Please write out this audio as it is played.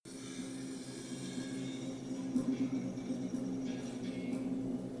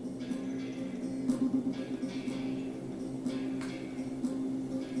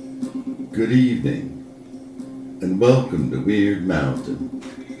Good evening, and welcome to Weird Mountain,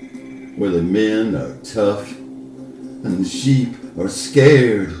 where the men are tough and the sheep are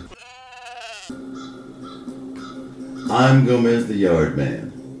scared. I'm Gomez the Yard Man.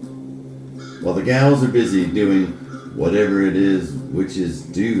 While the gals are busy doing whatever it is witches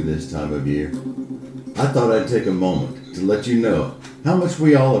do this time of year, I thought I'd take a moment to let you know how much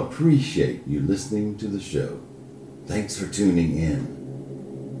we all appreciate you listening to the show. Thanks for tuning in.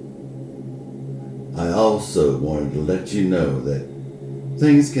 I also wanted to let you know that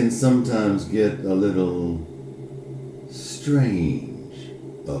things can sometimes get a little strange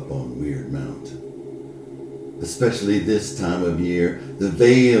up on Weird Mountain. Especially this time of year. The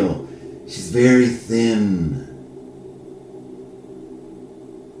veil, she's very thin.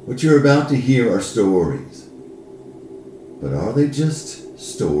 What you're about to hear are stories. But are they just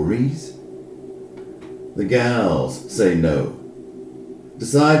stories? The gals say no.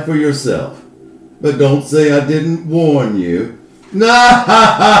 Decide for yourself. But don't say I didn't warn you. Nah!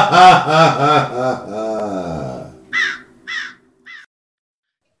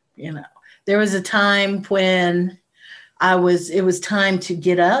 You know, there was a time when it was time to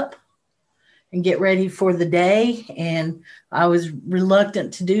get up and get ready for the day. And I was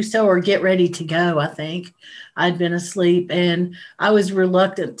reluctant to do so or get ready to go. I think I'd been asleep and I was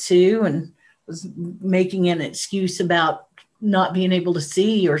reluctant to and was making an excuse about not being able to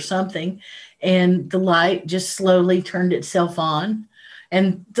see or something. And the light just slowly turned itself on.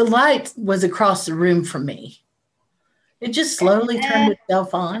 And the light was across the room from me. It just slowly turned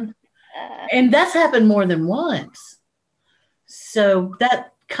itself on. And that's happened more than once. So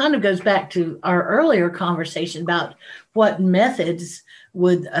that kind of goes back to our earlier conversation about what methods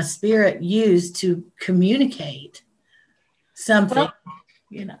would a spirit use to communicate something, Well,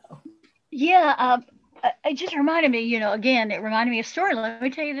 you know. yeah, it just reminded me, again, it reminded me of a story. Let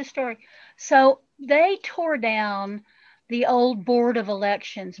me tell you the story. So they tore down the old Board of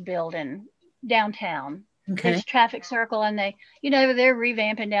Elections building downtown. Okay. There's a traffic circle, and they're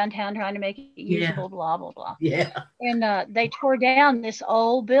revamping downtown, trying to make it Yeah. usable, blah, blah, blah. Yeah. And they tore down this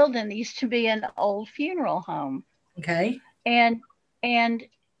old building that used to be an old funeral home. Okay. And and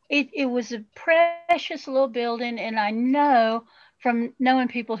it was a precious little building, and I know from knowing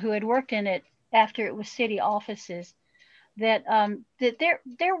people who had worked in it after it was city offices that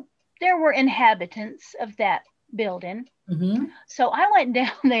there were inhabitants of that building. Mm-hmm. So I went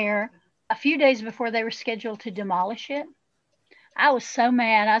down there a few days before they were scheduled to demolish it. I was so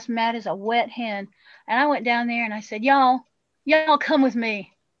mad. I was mad as a wet hen. And I went down there and I said, y'all come with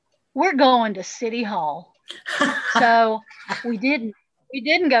me. We're going to City Hall. So we didn't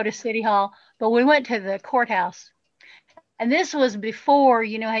go to City Hall, but we went to the courthouse. And this was before,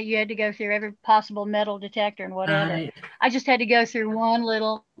 how you had to go through every possible metal detector and whatever. Right. I just had to go through one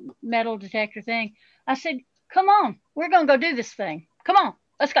little metal detector thing. I said, come on, we're going to go do this thing. Come on,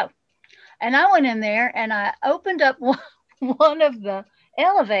 let's go. And I went in there and I opened up one of the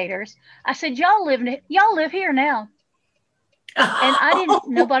elevators. I said, y'all live here now. And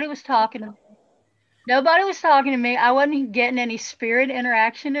nobody was talking to me. Nobody was talking to me. I wasn't getting any spirit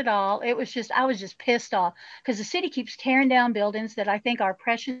interaction at all. I was just pissed off because the city keeps tearing down buildings that I think are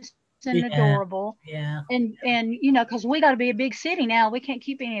precious and Yeah. adorable. Yeah. And because we got to be a big city now. We can't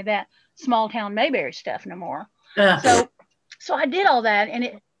keep any of that small town Mayberry stuff no more. So I did all that,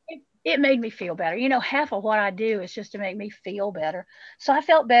 and it made me feel better. Half of what I do is just to make me feel better. So I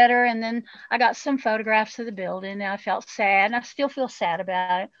felt better, and then I got some photographs of the building, and I felt sad, and I still feel sad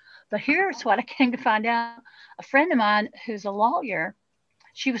about it. But here's what I came to find out. A friend of mine who's a lawyer,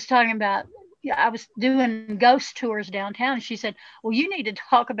 she was talking about, I was doing ghost tours downtown, and she said, well, you need to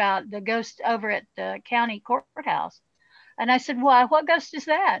talk about the ghost over at the county courthouse. And I said, why? What ghost is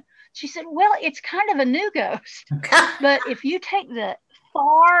that? She said, well, it's kind of a new ghost. But if you take the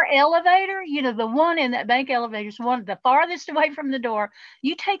far elevator, the one in that bank elevator is one the farthest away from the door.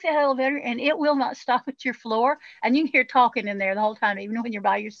 You take that elevator and it will not stop at your floor, and you can hear talking in there the whole time, even when you're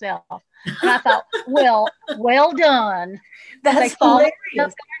by yourself. And I thought, well done. That's They hilarious. up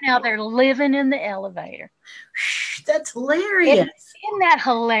there now. They're living in the elevator. That's hilarious. Isn't that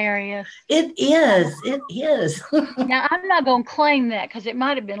hilarious? It is. It is. Now, I'm not going to claim that because it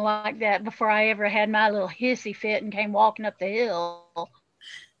might have been like that before I ever had my little hissy fit and came walking up the hill.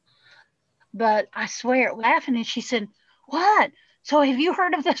 But I swear, laughing, and she said, what? So have you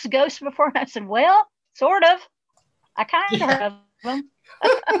heard of this ghost before? And I said, well, sort of. I kind of heard of them.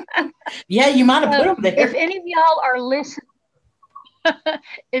 Yeah, you might have put them there. If any of y'all are listening,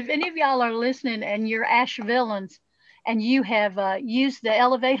 if any of y'all are listening and you're Ashevilleans and you have used the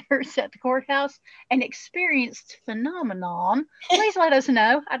elevators at the courthouse and experienced phenomenon, please let us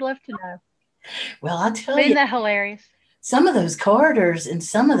know. I'd love to know. Well, I'll tell Isn't you, that hilarious? some of those corridors in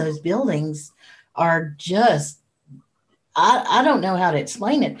some of those buildings are just, I don't know how to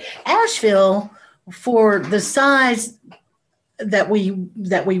explain it. Asheville, for the size that we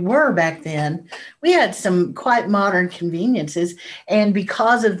were back then, we had some quite modern conveniences, and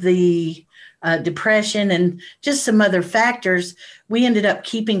because of the depression and just some other factors, we ended up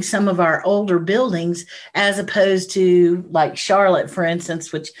keeping some of our older buildings, as opposed to like Charlotte, for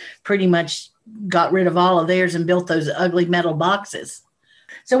instance, which pretty much got rid of all of theirs and built those ugly metal boxes.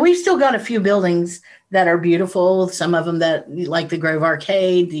 So we've still got a few buildings that are beautiful. Some of them that, like the Grove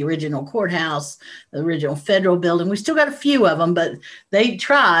Arcade, the original courthouse, the original federal building. We still got a few of them, but they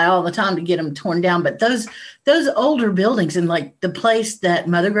try all the time to get them torn down. But those older buildings, and like the place that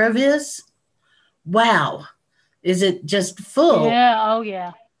Mother Grove is, wow, is it just full? Yeah. Oh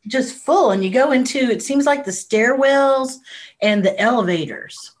yeah. Just full. And you go into, it seems like the stairwells and the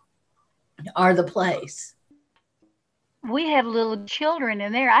elevators are the place. We have little children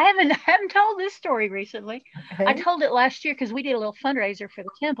in there. I haven't told this story recently. Okay. I told it last year because we did a little fundraiser for the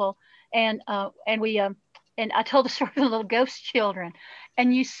temple, and we and I told the story of the little ghost children,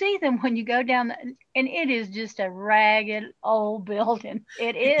 and you see them when you go down, and it is just a ragged old building.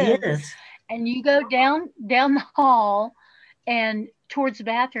 It is. It is. And you go down the hall and towards the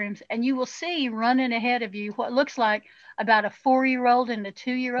bathrooms, and you will see running ahead of you what looks like about a 4-year-old and a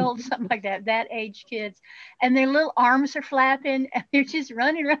 2-year-old, something like that age kids. And their little arms are flapping and they're just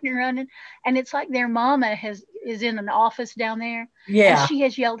running. And it's like their mama is in an office down there. Yeah. And she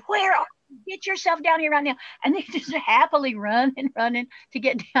has yelled, "Where are you? Get yourself down here right now." And they just happily running to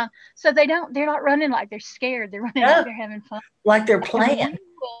get down. So they're not running like they're scared. They're running like they're having fun. Like they're playing.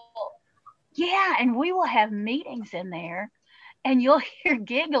 And we will have meetings in there, and you'll hear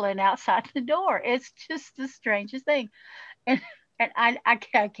giggling outside the door. It's just the strangest thing. And I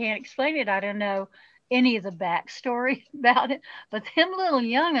can't explain it. I don't know any of the backstory about it, but them little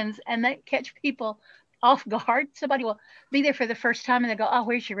youngins, and they catch people off guard. Somebody will be there for the first time and they go, "Oh,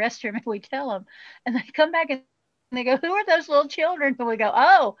 where's your restroom?" And we tell them, and they come back and they go, "Who are those little children?" And we go,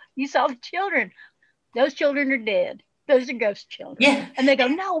 "Oh, you saw the children. Those children are dead. Those are ghost children." Yeah. And they go,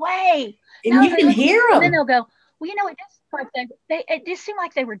 "No way." And no, you can hear them. And then they'll go, "Well, it does seem like it just seemed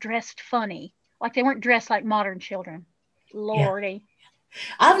like they were dressed funny. Like they weren't dressed like modern children." Lordy. Yeah.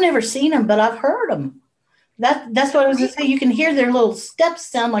 I've never seen them, but I've heard them. That's what I was going to say. You can hear their little steps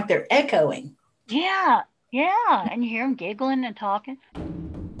sound like they're echoing. Yeah. And you hear them giggling and talking.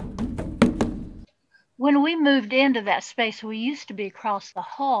 When we moved into that space, we used to be across the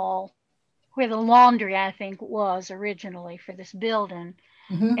hall where the laundry, I think, was originally for this building.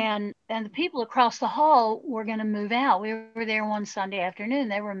 Mm-hmm. And the people across the hall were going to move out. We were there one Sunday afternoon.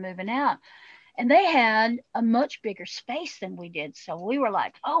 They were moving out. And they had a much bigger space than we did. So we were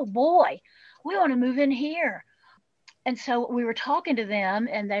like, "Oh, boy, we want to move in here." And so we were talking to them,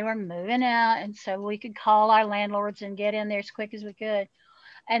 and they were moving out. And so we could call our landlords and get in there as quick as we could.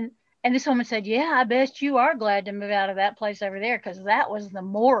 And this woman said, "Yeah, I bet you are glad to move out of that place over there, because that was the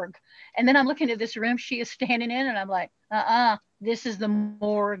morgue." And then I'm looking at this room she is standing in, and I'm like, this is the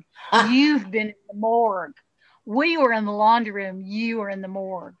morgue. You've been in the morgue. We were in the laundry room. You were in the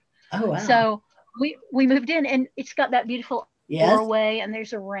morgue. Oh, wow. So we moved in, and it's got that beautiful doorway, and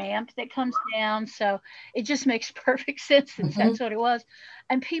there's a ramp that comes down. So it just makes perfect sense that that's what it was.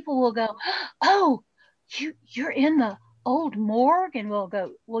 And people will go, "Oh, you're in the old morgue?" And we'll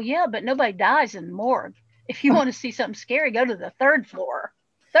go, "Well, yeah, but nobody dies in the morgue. If you want to see something scary, go to the 3rd floor.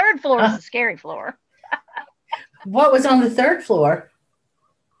 3rd floor is the scary floor." What was on the 3rd floor?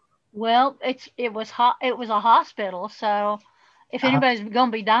 Well, it was a hospital, so if anybody's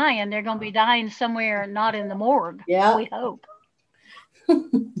going to be dying, they're going to be dying somewhere not in the morgue. Yeah, we hope.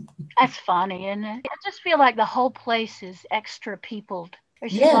 That's funny, isn't it? I just feel like the whole place is extra peopled.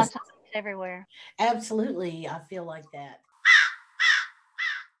 There's just lots of things everywhere. Absolutely, I feel like that.